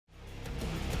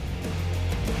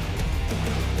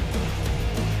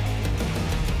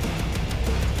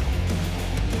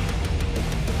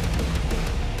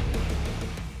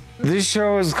This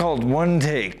show is called One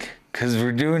Take, because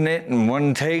we're doing it in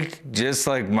one take, just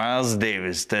like Miles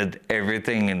Davis did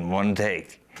everything in one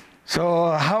take. So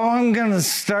how I'm gonna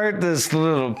start this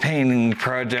little painting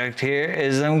project here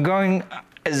is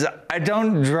I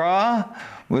don't draw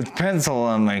with pencil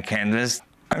on my canvas.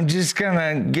 I'm just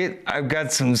gonna I've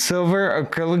got some silver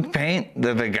acrylic paint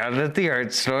that I got at the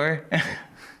art store.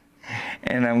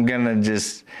 And I'm gonna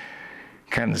just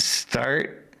kind of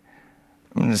start.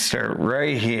 I'm gonna start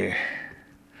right here.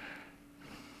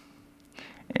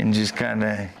 And just kind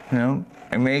of,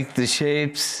 I make the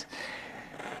shapes,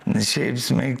 and the shapes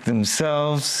make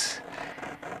themselves.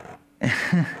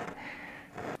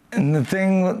 And the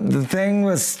thing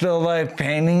with still life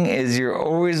painting is you're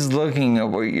always looking at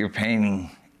what you're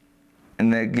painting.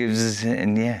 And that gives us,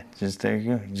 and yeah, just there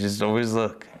you go, just always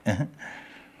look.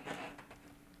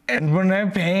 And when I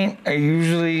paint, I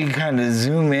usually kind of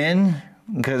zoom in,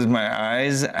 because my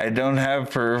eyes, I don't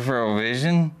have peripheral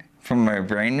vision from my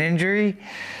brain injury.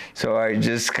 So I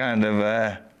just kind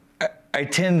of, I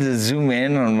tend to zoom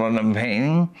in on what I'm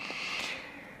painting.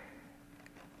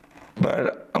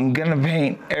 But I'm gonna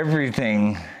paint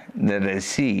everything that I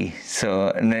see.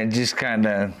 So, and I just kind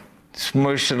of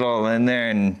smush it all in there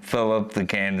and fill up the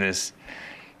canvas.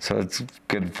 So it's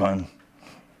good fun.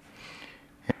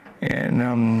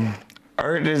 And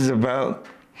art is about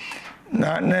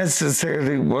not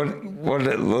necessarily what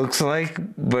it looks like,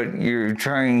 but you're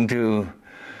trying to,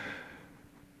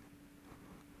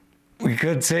 we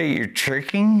could say you're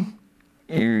tricking.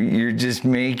 You're just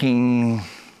making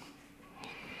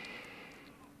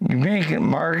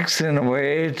marks in a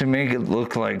way to make it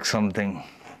look like something.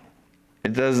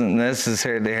 It doesn't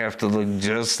necessarily have to look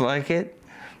just like it,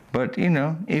 but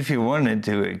if you wanted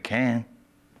to, it can.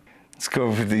 Let's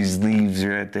go for these leaves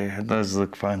right there. Those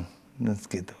look fun. Let's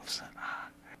get those.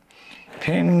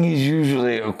 Painting is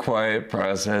usually a quiet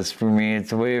process for me.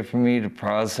 It's a way for me to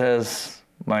process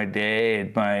my day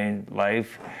and my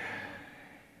life.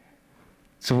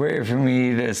 It's a way for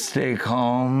me to stay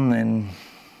calm and,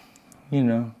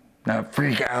 not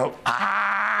freak out.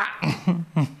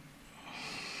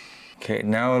 Okay,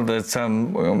 now I'm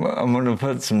gonna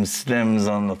put some stems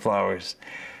on the flowers.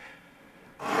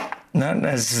 Not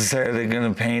necessarily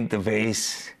gonna paint the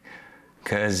vase,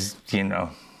 because,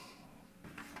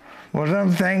 what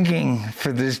I'm thinking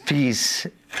for this piece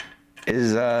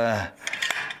is I'm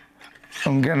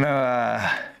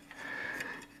gonna,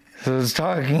 so it's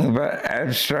talking about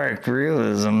abstract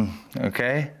realism,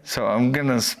 okay? So I'm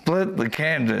gonna split the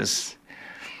canvas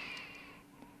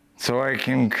so I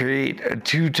can create a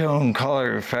two-tone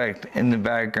color effect in the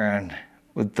background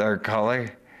with dark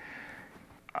color.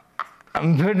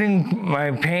 I'm putting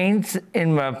my paints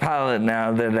in my palette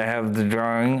now that I have the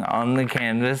drawing on the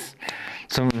canvas.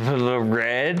 So I'm gonna put a little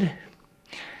red,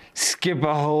 skip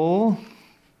a hole,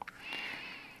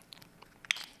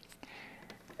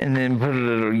 and then put a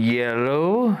little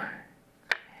yellow,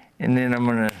 and then I'm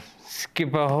gonna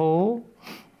skip a hole.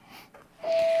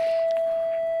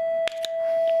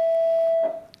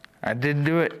 I did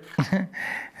do it.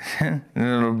 A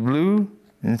little blue,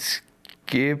 and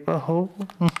skip a hole.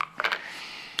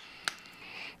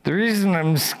 The reason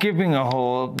I'm skipping a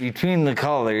hole between the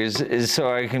colors is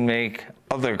so I can make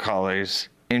other colors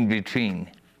in between,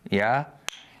 yeah?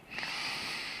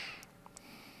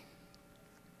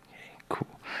 Okay, cool.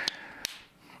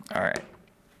 All right,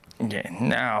 okay,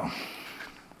 now,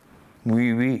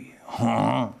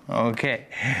 okay.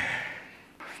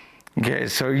 Okay,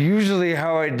 so usually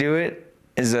how I do it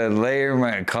is I layer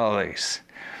my colors.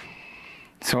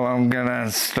 So I'm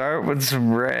gonna start with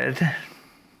some red,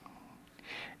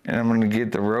 and I'm gonna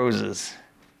get the roses,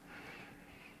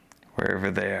 wherever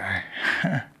they are.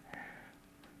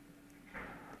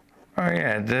 Oh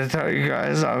yeah, did I tell you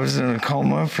guys I was in a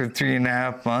coma for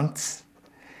 3.5 months?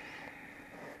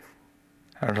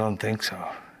 I don't think so.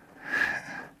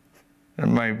 It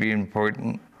might be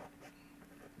important,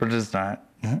 but it's not.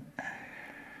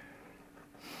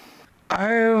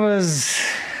 I was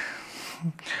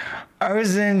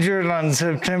injured on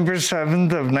September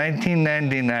 7th of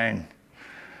 1999.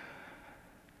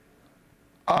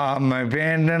 My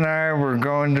band and I were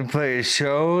going to play a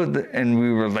show, and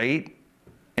we were late,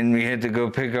 and we had to go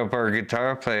pick up our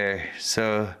guitar player.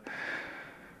 So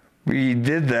we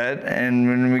did that, and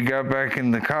when we got back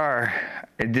in the car,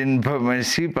 I didn't put my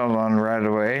seatbelt on right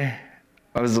away.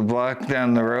 I was a block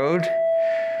down the road,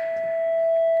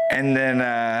 and then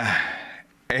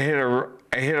I hit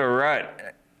a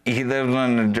rut. He lived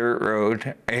on a dirt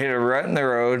road. I hit a rut in the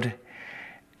road,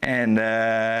 and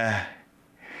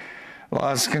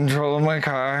lost control of my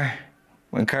car.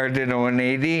 My car did a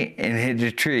 180 and hit a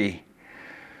tree.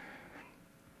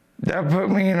 That put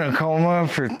me in a coma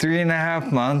for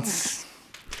 3.5 months.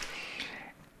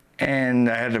 And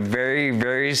I had a very,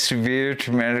 very severe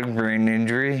traumatic brain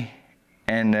injury.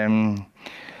 And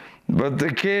but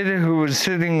the kid who was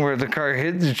sitting where the car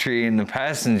hit the tree in the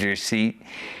passenger seat,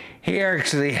 he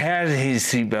actually had his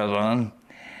seatbelt on,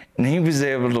 and he was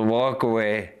able to walk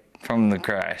away from the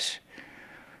crash.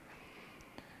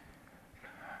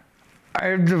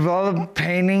 I've developed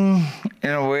painting in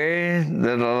a way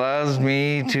that allows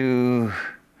me to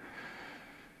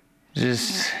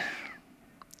just,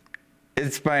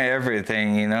 it's my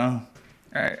everything, you know?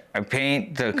 I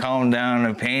paint to calm down,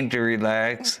 I paint to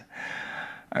relax,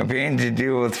 I paint to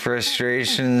deal with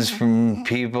frustrations from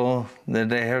people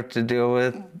that I have to deal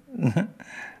with,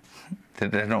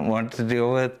 that I don't want to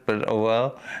deal with, but oh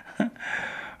well.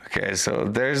 Okay, so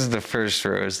there's the first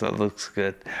rose, that looks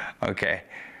good. Okay.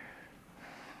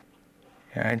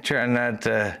 I try not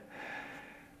to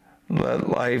let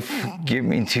life get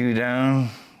me too down,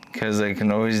 because I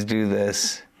can always do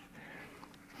this.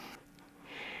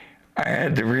 I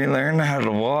had to relearn how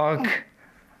to walk,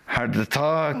 how to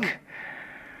talk,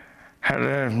 how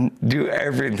to do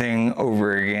everything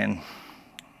over again.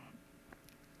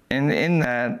 And in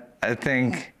that, I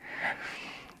think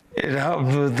it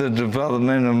helped with the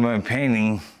development of my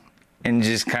painting and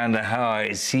just kind of how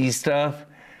I see stuff.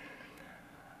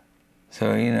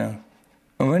 So, you know,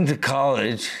 I went to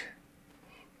college,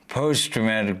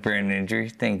 post-traumatic brain injury,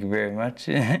 thank you very much,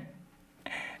 at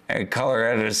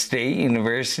Colorado State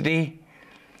University,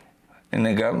 and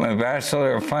I got my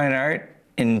Bachelor of Fine Art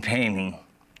in painting,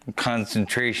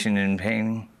 concentration in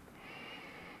painting.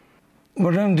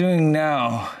 What I'm doing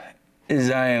now is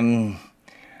I am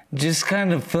just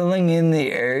kind of filling in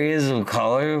the areas of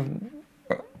color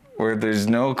where there's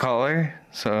no color,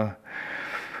 so.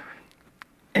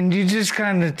 And you just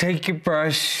kind of take your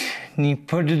brush and you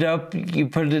put it up, you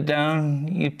put it down,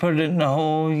 you put it in a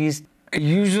hole.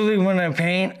 Usually when I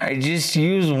paint, I just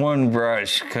use one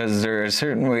brush because there are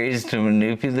certain ways to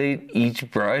manipulate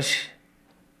each brush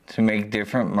to make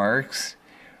different marks.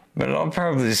 But I'll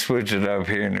probably switch it up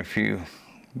here in a few,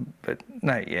 but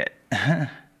not yet.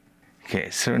 Okay,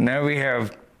 so now we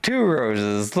have 2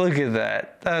 roses. Look at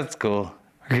that, that's cool.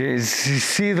 Okay, so you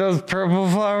see those purple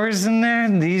flowers in there?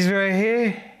 These right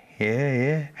here?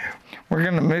 Yeah. We're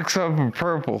gonna mix up a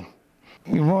purple.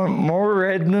 You want more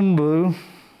red than blue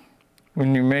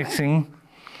when you're mixing.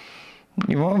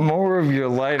 You want more of your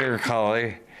lighter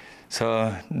color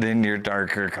than your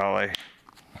darker color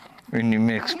when you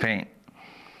mix paint.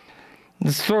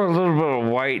 Let's throw a little bit of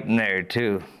white in there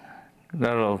too.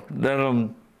 That'll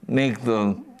make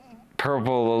the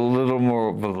purple a little more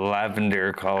of a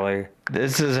lavender color.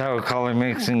 This is how color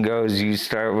mixing goes. You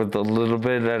start with a little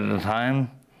bit at a time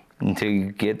until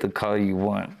you get the color you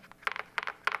want.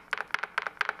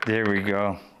 There we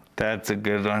go. That's a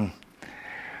good one.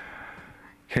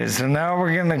 Okay, so now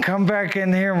we're gonna come back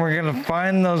in here and we're gonna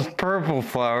find those purple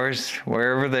flowers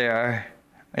wherever they are.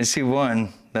 I see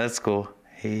one, that's cool.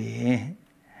 Hey.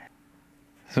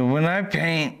 So when I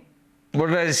paint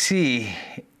what I see,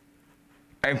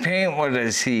 I paint what I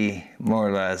see, more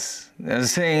or less. I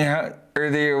was saying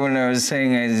earlier when I was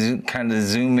saying I kind of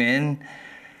zoom in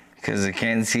because I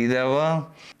can't see that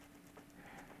well.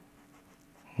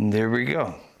 And there we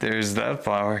go. There's that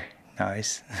flower.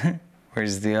 Nice.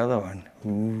 Where's the other one?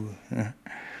 Ooh.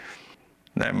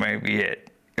 That might be it.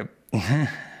 Yep.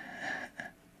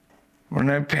 When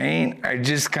I paint, I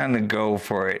just kind of go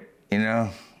for it, you know?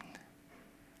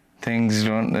 Things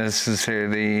don't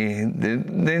necessarily,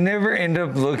 they never end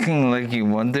up looking like you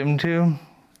want them to.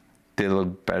 They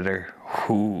look better.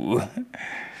 Ooh. All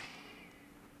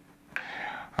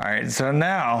right, so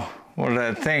now what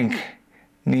I think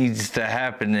needs to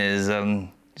happen is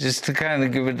just to kind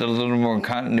of give it a little more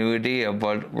continuity of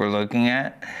what we're looking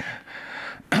at.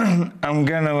 I'm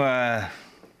gonna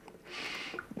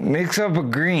mix up a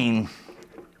green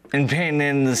and paint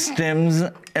in the stems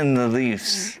and the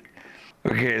leaves.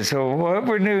 Okay, so what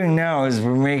we're doing now is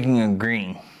we're making a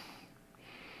green.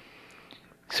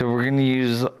 So we're gonna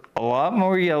use a lot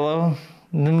more yellow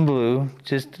than blue,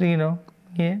 just, you know,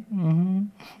 yeah.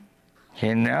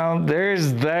 Okay, now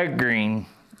there's that green.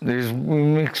 We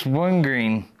mixed one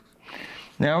green.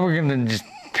 Now we're gonna just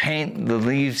paint the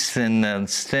leaves and the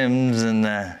stems and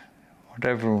the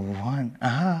whatever we want.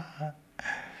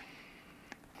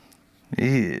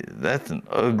 Ew, that's an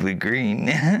ugly green.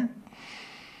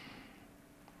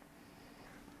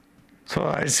 So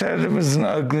I said it was an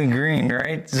ugly green,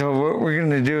 right? So what we're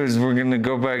gonna do is we're gonna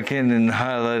go back in and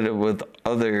highlight it with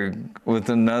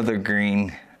another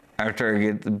green after I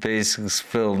get the basics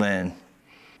filled in.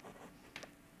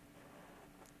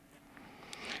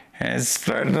 And it's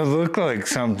starting to look like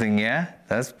something, yeah?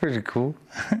 That's pretty cool.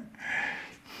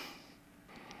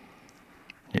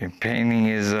 Your painting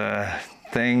is a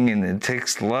thing and it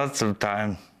takes lots of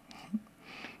time,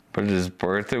 but it's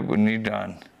worth it when you're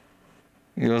done.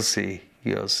 You'll see,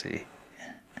 you'll see.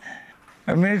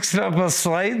 I mixed up a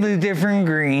slightly different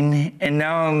green, and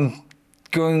now I'm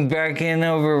going back in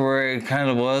over where it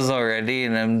kind of was already,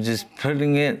 and I'm just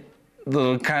putting it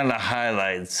little kind of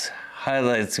highlights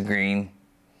of green.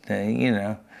 You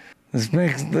know,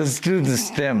 let's do the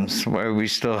stems where we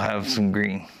still have some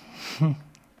green.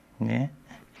 Yeah.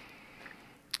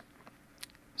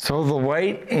 So the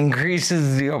white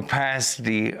increases the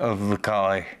opacity of the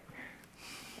color.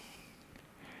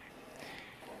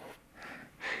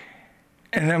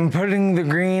 And I'm putting the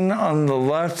green on the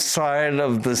left side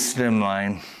of the stem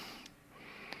line.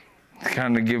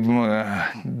 Kind of give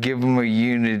them a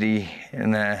unity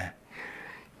and a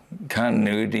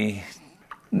continuity.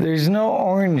 There's no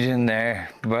orange in there,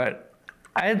 but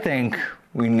I think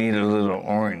we need a little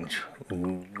orange.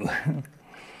 Ooh.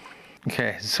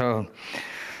 Okay, so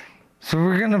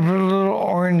we're gonna put a little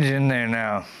orange in there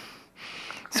now.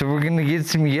 So we're gonna get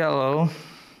some yellow.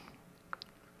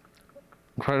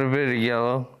 Quite a bit of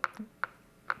yellow.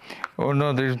 Oh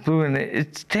no, there's blue in it.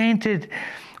 It's tainted.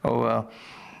 Oh well.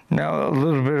 Now a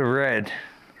little bit of red.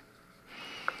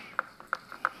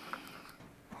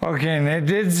 Okay, and I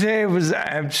did say it was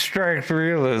abstract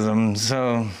realism,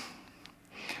 so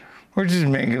we're just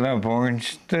making up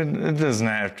orange. It doesn't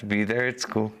have to be there, it's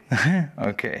cool.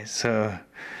 Okay, so,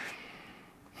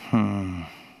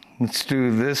 let's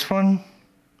do this one.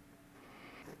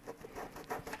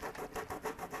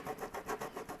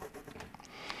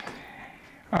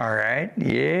 All right,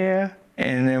 yeah,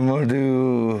 and then we'll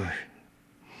do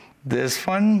this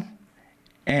one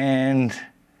and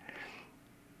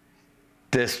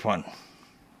this one,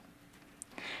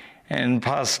 and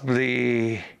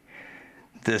possibly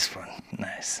this one.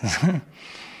 Nice.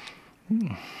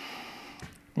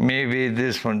 Maybe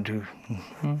this one too.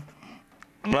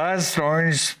 Last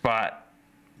orange spot.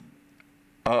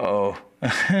 Uh-oh.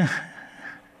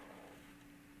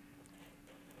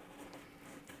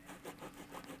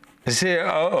 I say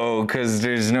uh-oh because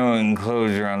there's no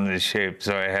enclosure on this shape,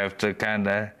 so I have to kind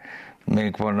of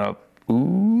make one up.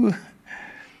 Ooh.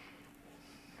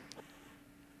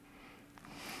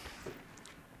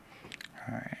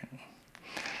 All right.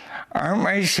 Aren't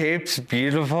my shapes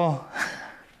beautiful?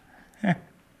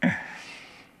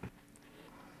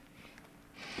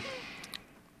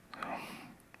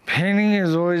 Painting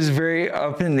is always very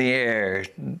up in the air,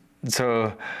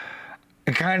 so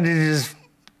it kind of just,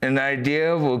 an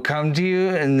idea will come to you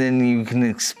and then you can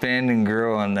expand and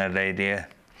grow on that idea.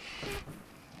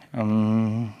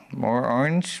 More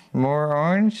orange, more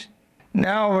orange.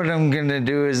 Now what I'm gonna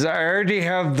do is I already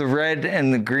have the red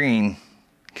and the green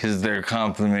because they're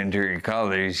complementary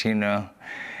colors, you know.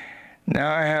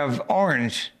 Now I have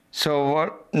orange. So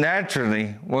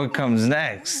what comes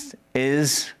next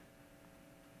is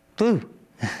blue.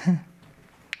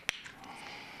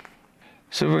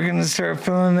 So we're gonna start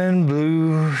filling in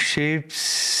blue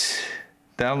shapes.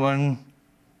 That one,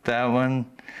 that one.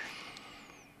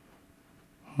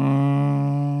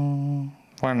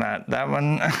 Why not that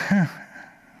one?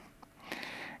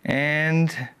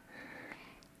 And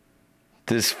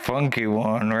this funky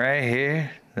one right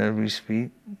here. That'll be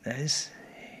sweet. Nice.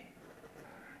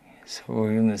 So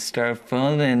we're gonna start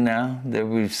filling in now that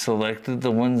we've selected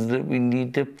the ones that we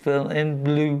need to fill in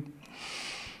blue.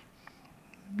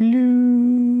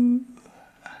 Blue.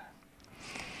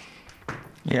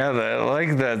 Yeah, I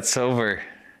like that silver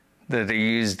that I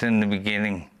used in the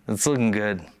beginning. It's looking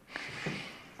good.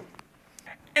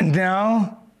 And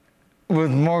now,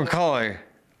 with more color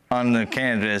on the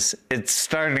canvas, it's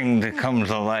starting to come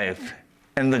to life.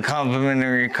 And the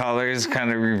complementary colors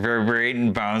kind of reverberate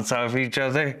and bounce off each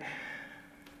other.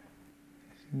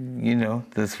 You know,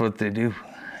 that's what they do.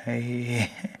 I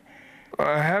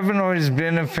haven't always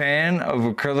been a fan of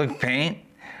acrylic paint.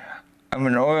 I'm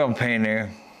an oil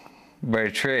painter by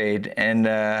trade, and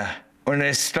when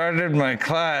I started my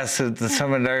class at the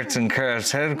Summit Arts and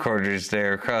Crafts headquarters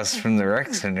there across from the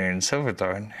rec center in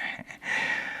Silverthorne,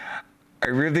 I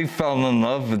really fell in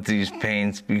love with these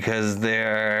paints because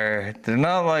they're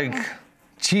not like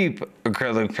cheap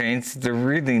acrylic paints. They're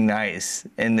really nice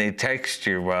and they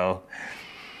texture well.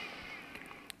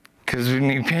 Because when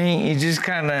you paint, you just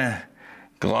kind of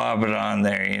glob it on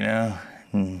there, you know,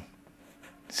 and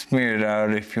smear it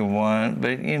out if you want,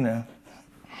 but you know.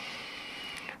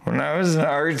 When I was in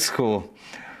art school,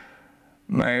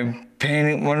 one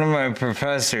of my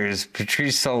professors,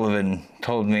 Patrice Sullivan,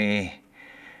 told me,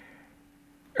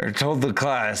 or told the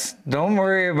class, don't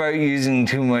worry about using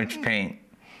too much paint.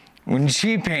 When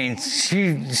she paints,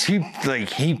 she like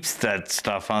heaps that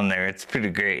stuff on there. It's pretty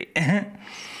great.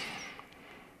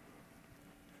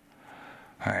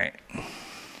 All right.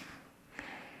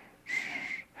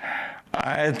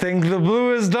 I think the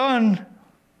blue is done.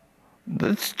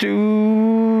 Let's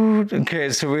do, okay,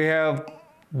 so we have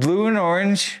blue and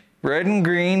orange, red and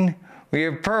green. We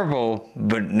have purple,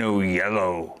 but no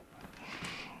yellow.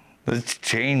 Let's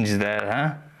change that,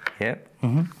 huh? Yep.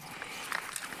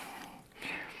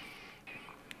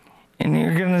 And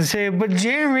you're gonna say, but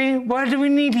Jeremy, why do we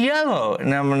need yellow?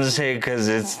 And I'm gonna say, because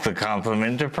it's the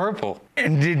complement to purple.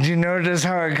 And did you notice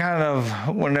how I kind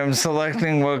of, when I'm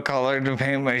selecting what color to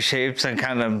paint my shapes, I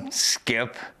kind of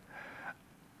skip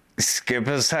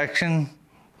a section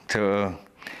to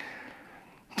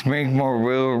make more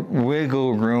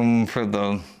wiggle room for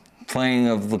the playing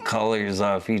of the colors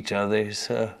off each other.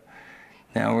 So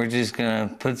now we're just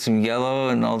gonna put some yellow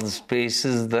in all the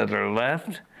spaces that are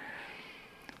left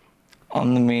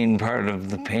on the main part of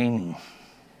the painting.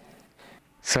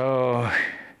 So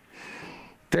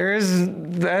that's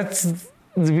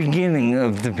the beginning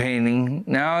of the painting.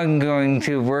 Now I'm going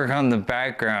to work on the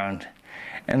background.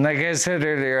 And like I said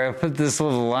earlier, I put this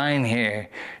little line here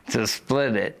to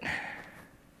split it,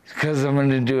 because I'm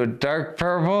gonna do a dark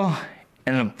purple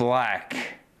and a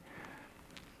black.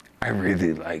 I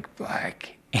really like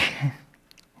black.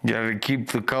 You gotta keep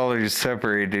the colors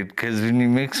separated, because when you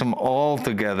mix them all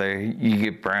together, you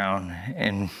get brown.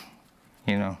 And,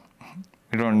 you know,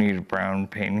 we don't need a brown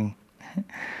painting.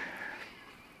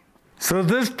 So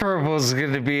this purple is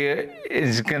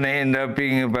gonna end up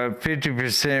being about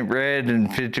 50% red and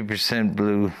 50%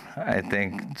 blue, I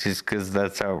think, just because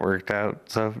that's how it worked out.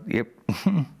 So, yep.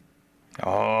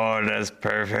 Oh, that's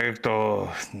perfect.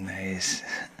 Oh, nice.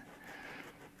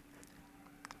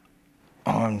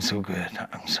 Oh, I'm so good.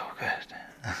 I'm so good.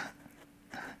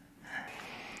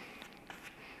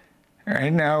 All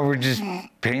right, now we're just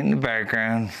painting the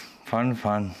background.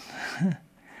 Fun.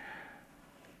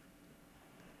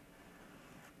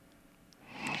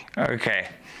 Okay,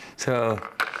 so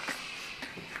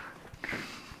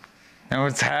now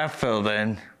it's half filled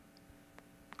in,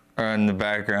 or in the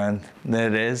background,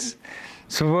 that is.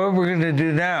 So what we're gonna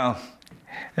do now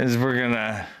is we're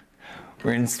gonna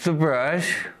rinse the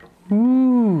brush,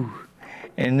 and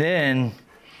then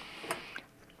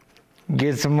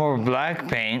get some more black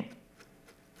paint,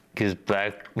 because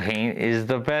black paint is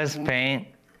the best paint.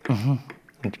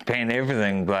 Paint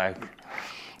everything black.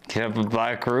 You have a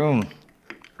black room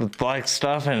with black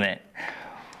stuff in it.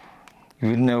 You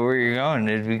wouldn't know where you're going.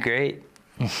 It'd be great.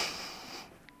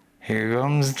 Here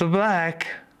comes the black.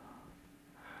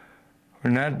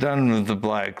 We're not done with the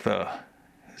black though.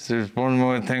 There's one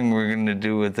more thing we're gonna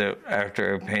do with it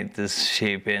after I paint this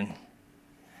shape in.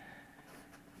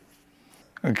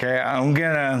 Okay, I'm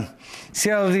gonna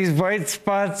see all these white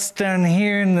spots down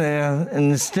here in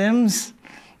the stems.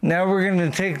 Now we're gonna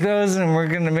take those and we're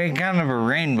gonna make kind of a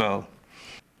rainbow.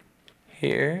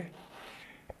 Here.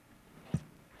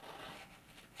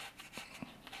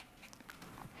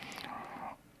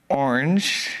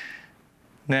 Orange.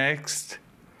 Next.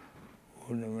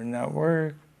 Would never not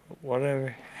work, but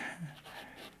whatever.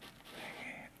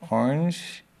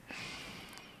 Orange.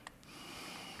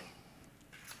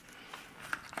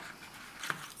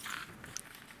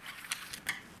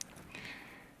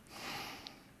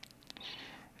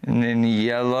 And then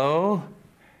yellow.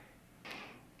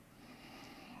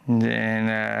 And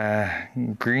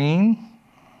then green.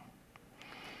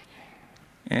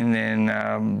 And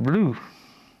then blue.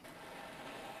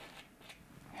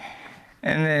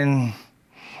 And then,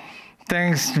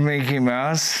 thanks to Mickey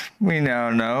Mouse, we now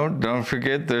know, don't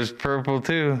forget there's purple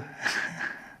too.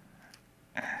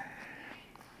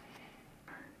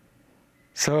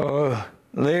 So,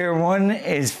 layer one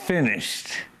is finished.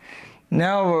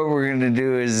 Now what we're gonna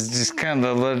do is just kind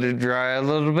of let it dry a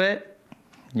little bit.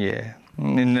 Yeah,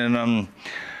 and then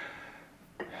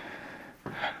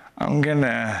I'm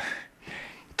gonna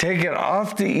take it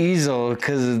off the easel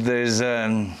because there's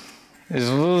a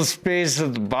little space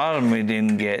at the bottom we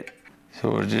didn't get. So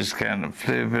we'll just kind of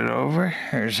flip it over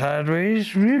or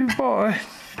sideways, really boy.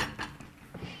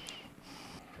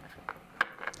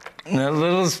 And that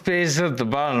little space at the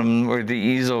bottom where the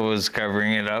easel was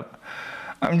covering it up,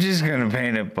 I'm just gonna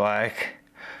paint it black.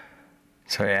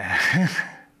 So yeah.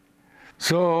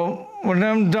 So when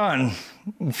I'm done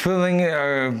filling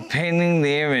or painting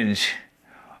the image,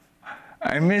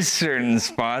 I missed certain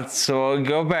spots, so I'll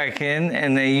go back in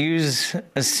and I use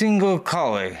a single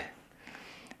color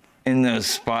in those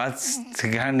spots to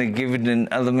kind of give it an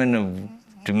element of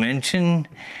dimension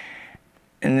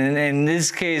And then in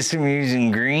this case, I'm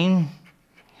using green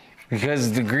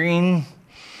because the green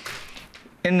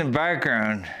in the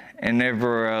background and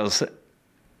everywhere else,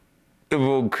 it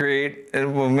will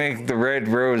make the red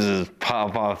roses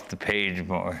pop off the page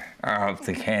more, or off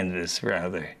the canvas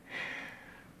rather.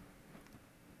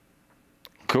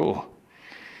 Cool.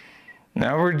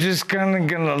 Now we're just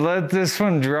gonna let this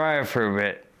one dry for a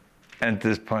bit at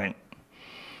this point.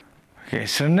 Okay,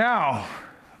 so now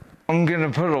I'm gonna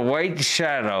put a white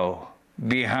shadow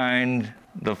behind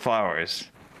the flowers.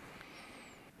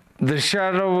 The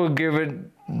shadow will give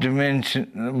it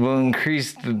dimension, will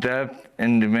increase the depth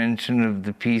and dimension of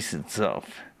the piece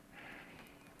itself.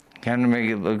 Kind of make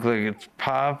it look like it's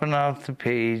popping off the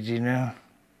page, you know?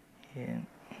 Yeah.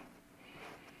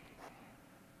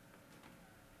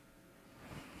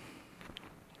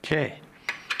 Okay.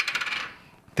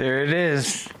 There it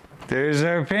is. There's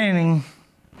our painting.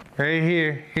 Right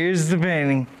here. Here's the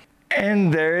painting.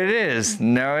 And there it is.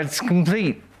 Now it's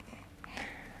complete.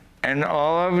 And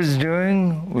all I was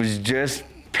doing was just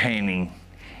painting.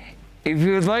 If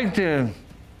you would like to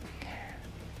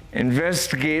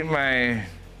investigate my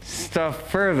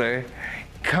stuff further,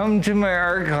 come to my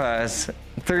art class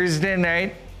Thursday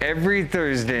night, every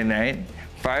Thursday night,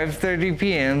 5:30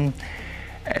 p.m.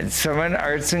 at Summit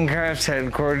Arts and Crafts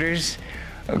headquarters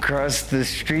across the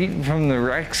street from the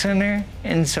Rec Center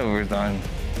in Silverthorne.